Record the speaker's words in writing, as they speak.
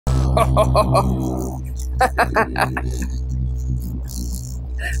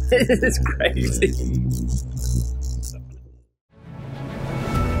This is crazy.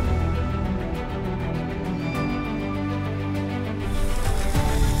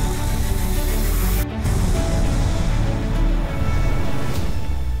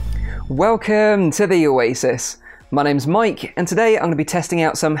 Welcome to the Oasis. My name's Mike, and today I'm going to be testing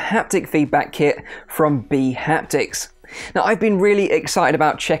out some haptic feedback kit from bHaptics. Now, I've been really excited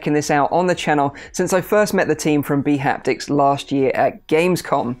about checking this out on the channel since I first met the team from bHaptics last year at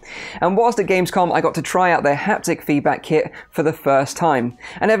Gamescom. And whilst at Gamescom, I got to try out their haptic feedback kit for the first time.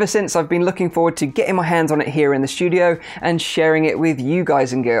 And ever since, I've been looking forward to getting my hands on it here in the studio and sharing it with you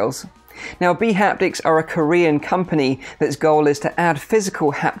guys and girls. Now, bHaptics are a Korean company that's goal is to add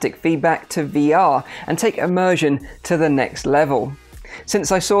physical haptic feedback to VR and take immersion to the next level.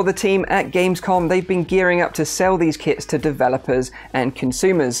 Since I saw the team at Gamescom, they've been gearing up to sell these kits to developers and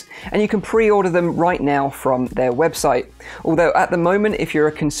consumers, and you can pre-order them right now from their website. Although at the moment, if you're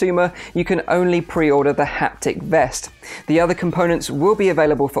a consumer, you can only pre-order the haptic vest. The other components will be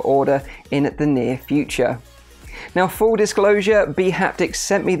available for order in the near future. Now, full disclosure, bHaptics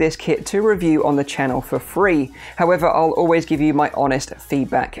sent me this kit to review on the channel for free. However, I'll always give you my honest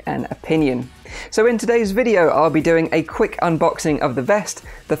feedback and opinion. So in today's video, I'll be doing a quick unboxing of the vest,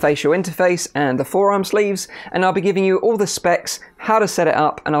 the facial interface, and the forearm sleeves, and I'll be giving you all the specs, how to set it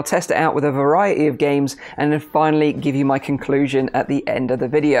up, and I'll test it out with a variety of games, and then finally give you my conclusion at the end of the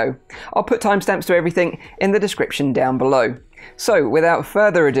video. I'll put timestamps to everything in the description down below. So without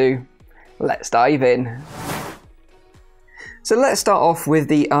further ado, let's dive in. So let's start off with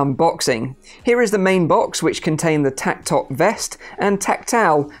the unboxing. Here is the main box, which contained the tactile vest and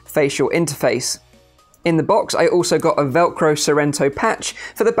tactile facial interface. In the box, I also got a Velcro Sorrento patch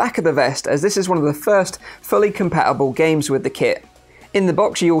for the back of the vest, as this is one of the first fully compatible games with the kit. In the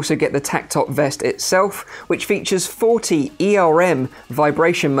box, you also get the tactile vest itself, which features 40 ERM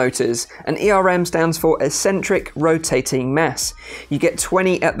vibration motors, and ERM stands for eccentric rotating mass. You get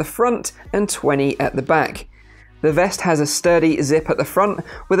 20 at the front and 20 at the back. The vest has a sturdy zip at the front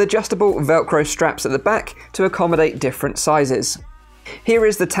with adjustable Velcro straps at the back to accommodate different sizes. Here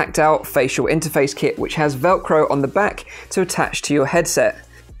is the tactile facial interface kit, which has Velcro on the back to attach to your headset.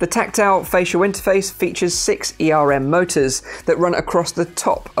 The tactile facial interface features 6 ERM motors that run across the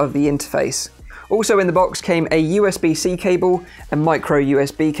top of the interface. Also in the box came a USB-C cable, a micro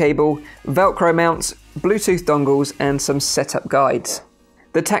USB cable, Velcro mounts, Bluetooth dongles, and some setup guides.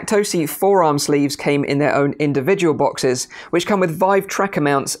 The Tactosi forearm sleeves came in their own individual boxes, which come with Vive tracker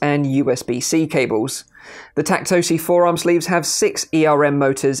mounts and USB-C cables. The Tactosi forearm sleeves have 6 ERM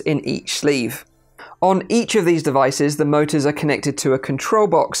motors in each sleeve. On each of these devices, the motors are connected to a control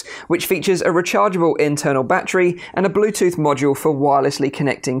box, which features a rechargeable internal battery and a Bluetooth module for wirelessly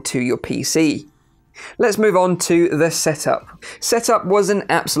connecting to your PC. Let's move on to the setup. Setup was an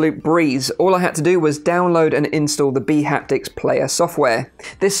absolute breeze. All I had to do was download and install the bHaptics Player software.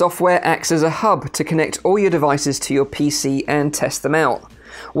 This software acts as a hub to connect all your devices to your PC and test them out.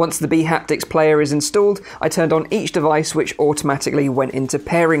 Once the bHaptics Player is installed, I turned on each device, which automatically went into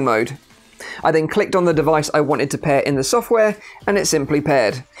pairing mode. I then clicked on the device I wanted to pair in the software, and it simply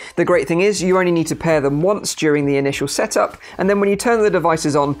paired. The great thing is, you only need to pair them once during the initial setup, and then when you turn the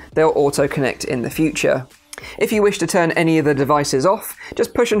devices on, they'll auto-connect in the future. If you wish to turn any of the devices off,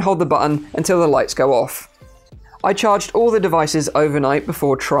 just push and hold the button until the lights go off. I charged all the devices overnight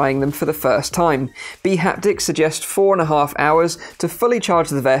before trying them for the first time. bHaptics suggests 4.5 hours to fully charge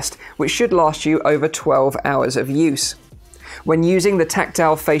the vest, which should last you over 12 hours of use. When using the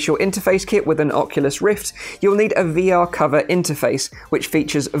tactile facial interface kit with an Oculus Rift, you'll need a VR cover interface, which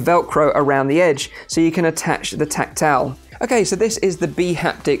features Velcro around the edge, so you can attach the tactile. Okay, so this is the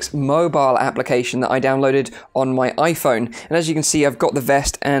bHaptics mobile application that I downloaded on my iPhone. And as you can see, I've got the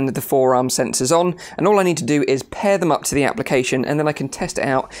vest and the forearm sensors on, and all I need to do is pair them up to the application, and then I can test it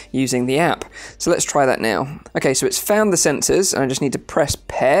out using the app. So let's try that now. Okay, so it's found the sensors, and I just need to press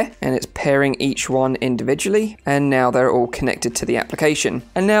pair, and it's pairing each one individually, and now they're all connected to the application.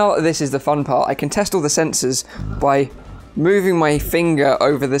 And now this is the fun part. I can test all the sensors by moving my finger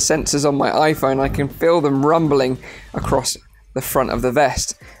over the sensors on my iPhone. I can feel them rumbling across the front of the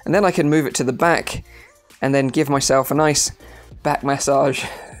vest. And then I can move it to the back and then give myself a nice back massage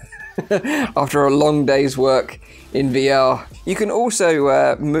after a long day's work in VR. You can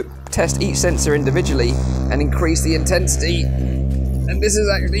also test each sensor individually and increase the intensity. And this is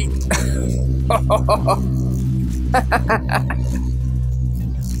actually...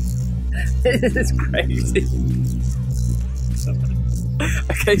 This is crazy.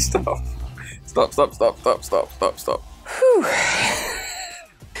 Okay, stop. Stop. Whew.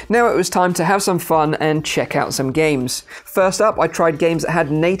 Now it was time to have some fun and check out some games. First up, I tried games that had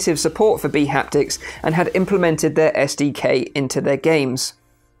native support for bHaptics and had implemented their SDK into their games.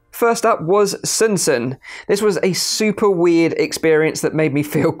 First up was Sun. This was a super weird experience that made me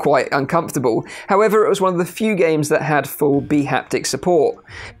feel quite uncomfortable. However, it was one of the few games that had full bHaptic support.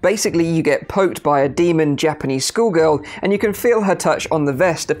 Basically, you get poked by a demon Japanese schoolgirl, and you can feel her touch on the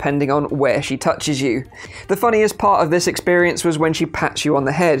vest depending on where she touches you. The funniest part of this experience was when she pats you on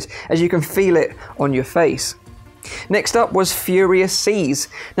the head, as you can feel it on your face. Next up was Furious Seas.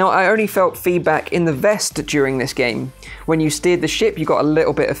 Now, I only felt feedback in the vest during this game. When you steered the ship, you got a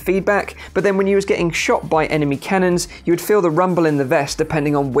little bit of feedback, but then when you was getting shot by enemy cannons, you would feel the rumble in the vest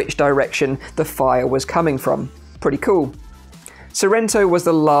depending on which direction the fire was coming from. Pretty cool. Sorrento was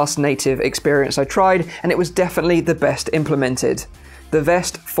the last native experience I tried, and it was definitely the best implemented. The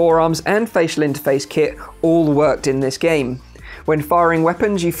vest, forearms, and facial interface kit all worked in this game. When firing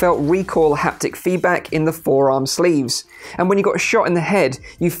weapons, you felt recoil haptic feedback in the forearm sleeves, and when you got shot in the head,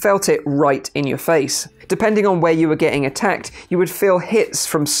 you felt it right in your face. Depending on where you were getting attacked, you would feel hits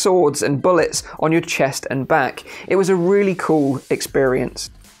from swords and bullets on your chest and back. It was a really cool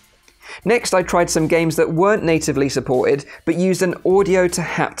experience. Next, I tried some games that weren't natively supported, but used an audio to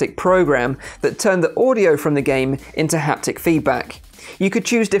haptic program that turned the audio from the game into haptic feedback. You could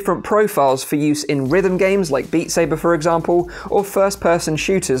choose different profiles for use in rhythm games like Beat Saber, for example, or first-person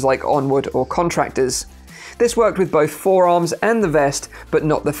shooters like Onward or Contractors. This worked with both forearms and the vest, but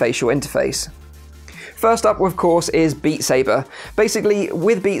not the facial interface. First up, of course, is Beat Saber. Basically,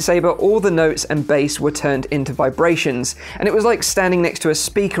 with Beat Saber, all the notes and bass were turned into vibrations, and it was like standing next to a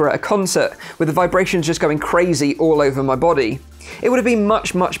speaker at a concert, with the vibrations just going crazy all over my body. It would have been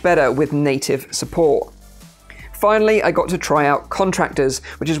much better with native support. Finally, I got to try out Contractors,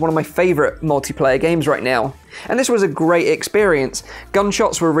 which is one of my favourite multiplayer games right now. And this was a great experience.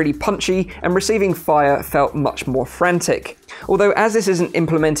 Gunshots were really punchy, and receiving fire felt much more frantic. Although as this isn't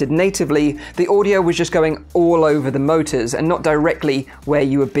implemented natively, the audio was just going all over the motors and not directly where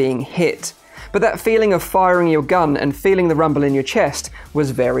you were being hit. But that feeling of firing your gun and feeling the rumble in your chest was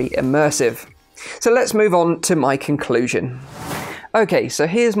very immersive. So let's move on to my conclusion. Okay, so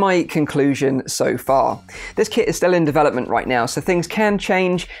here's my conclusion so far. This kit is still in development right now, so things can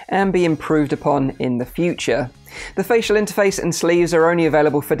change and be improved upon in the future. The facial interface and sleeves are only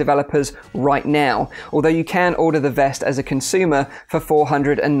available for developers right now, although you can order the vest as a consumer for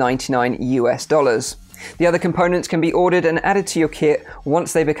 $499 US. The other components can be ordered and added to your kit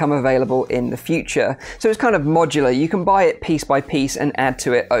once they become available in the future. So it's kind of modular. You can buy it piece by piece and add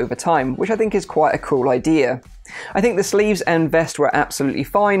to it over time, which I think is quite a cool idea. I think the sleeves and vest were absolutely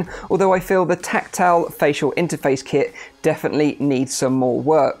fine, although I feel the tactile facial interface kit definitely needs some more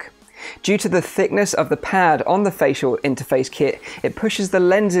work. Due to the thickness of the pad on the facial interface kit, it pushes the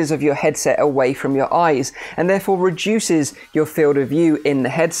lenses of your headset away from your eyes and therefore reduces your field of view in the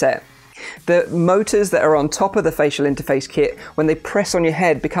headset. The motors that are on top of the facial interface kit, when they press on your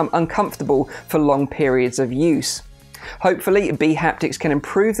head, become uncomfortable for long periods of use. Hopefully, bHaptics can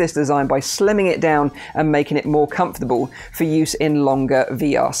improve this design by slimming it down and making it more comfortable for use in longer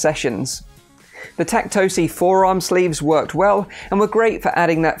VR sessions. The Tactosi forearm sleeves worked well and were great for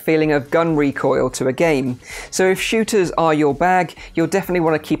adding that feeling of gun recoil to a game, so if shooters are your bag, you'll definitely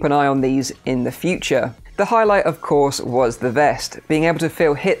want to keep an eye on these in the future. The highlight, of course, was the vest. Being able to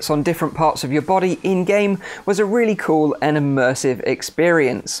feel hits on different parts of your body in-game was a really cool and immersive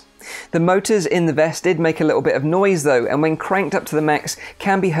experience. The motors in the vest did make a little bit of noise though, and when cranked up to the max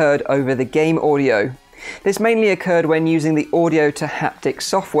can be heard over the game audio. This mainly occurred when using the audio to haptic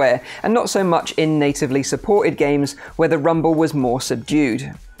software, and not so much in natively supported games where the rumble was more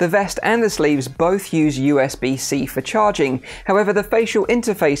subdued. The vest and the sleeves both use USB-C for charging, however the facial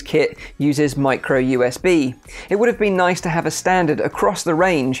interface kit uses micro USB. It would have been nice to have a standard across the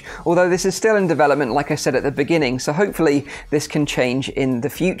range, although this is still in development like I said at the beginning, so hopefully this can change in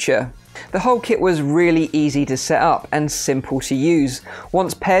the future. The whole kit was really easy to set up and simple to use.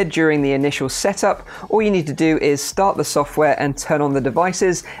 Once paired during the initial setup, all you need to do is start the software and turn on the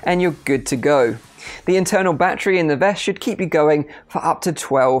devices and you're good to go. The internal battery in the vest should keep you going for up to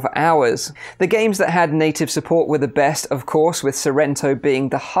 12 hours. The games that had native support were the best, of course, with Sorrento being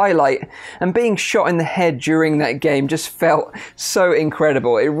the highlight, and being shot in the head during that game just felt so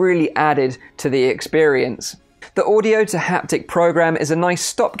incredible. It really added to the experience. The audio to haptic program is a nice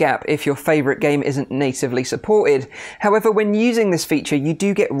stopgap if your favourite game isn't natively supported. However, when using this feature, you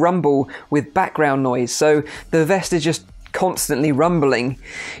do get rumble with background noise, so the vest is just constantly rumbling.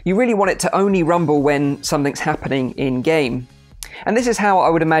 You really want it to only rumble when something's happening in game. And this is how I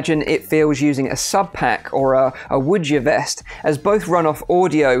would imagine it feels using a sub pack or a Woodya vest, as both run off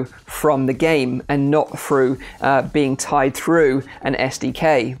audio from the game and not through being tied through an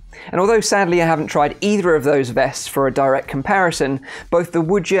SDK. And although sadly I haven't tried either of those vests for a direct comparison, both the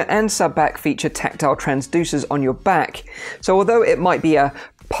Woodya and sub pack feature tactile transducers on your back, so although it might be a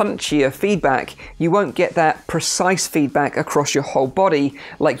punchier feedback, you won't get that precise feedback across your whole body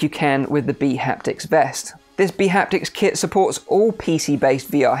like you can with the bHaptics vest. This bHaptics kit supports all PC-based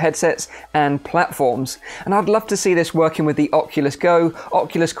VR headsets and platforms, and I'd love to see this working with the Oculus Go,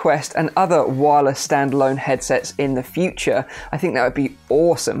 Oculus Quest, and other wireless standalone headsets in the future. I think that would be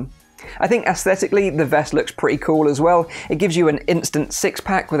awesome. I think aesthetically the vest looks pretty cool as well. It gives you an instant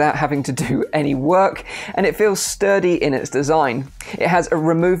six-pack without having to do any work, and it feels sturdy in its design. It has a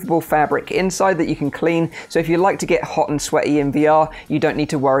removable fabric inside that you can clean, so if you like to get hot and sweaty in VR, you don't need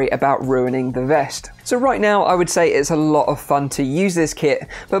to worry about ruining the vest. So right now I would say it's a lot of fun to use this kit,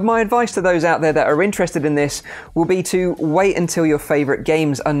 but my advice to those out there that are interested in this will be to wait until your favourite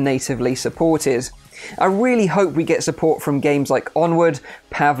games are natively supported. I really hope we get support from games like Onward,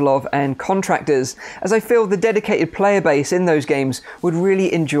 Pavlov and Contractors, as I feel the dedicated player base in those games would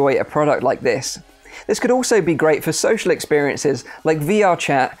really enjoy a product like this. This could also be great for social experiences like VR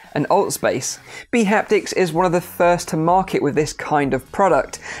chat and Altspace. bHaptics is one of the first to market with this kind of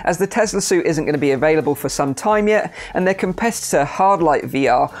product, as the Tesla suit isn't going to be available for some time yet, and their competitor Hardlight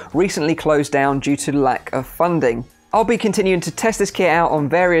VR recently closed down due to lack of funding. I'll be continuing to test this kit out on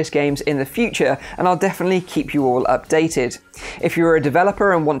various games in the future, and I'll definitely keep you all updated. If you're a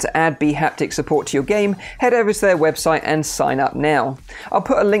developer and want to add bHaptic support to your game, head over to their website and sign up now. I'll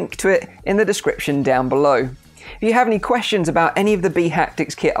put a link to it in the description down below. If you have any questions about any of the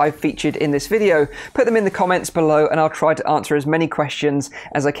bHaptics kit I've featured in this video, put them in the comments below and I'll try to answer as many questions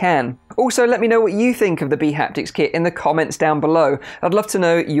as I can. Also, let me know what you think of the bHaptics kit in the comments down below. I'd love to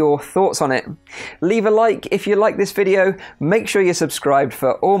know your thoughts on it. Leave a like if you like this video, make sure you're subscribed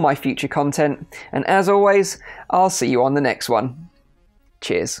for all my future content, and as always, I'll see you on the next one.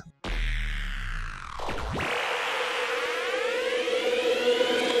 Cheers.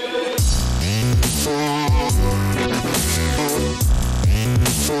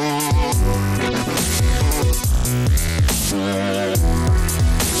 Yeah.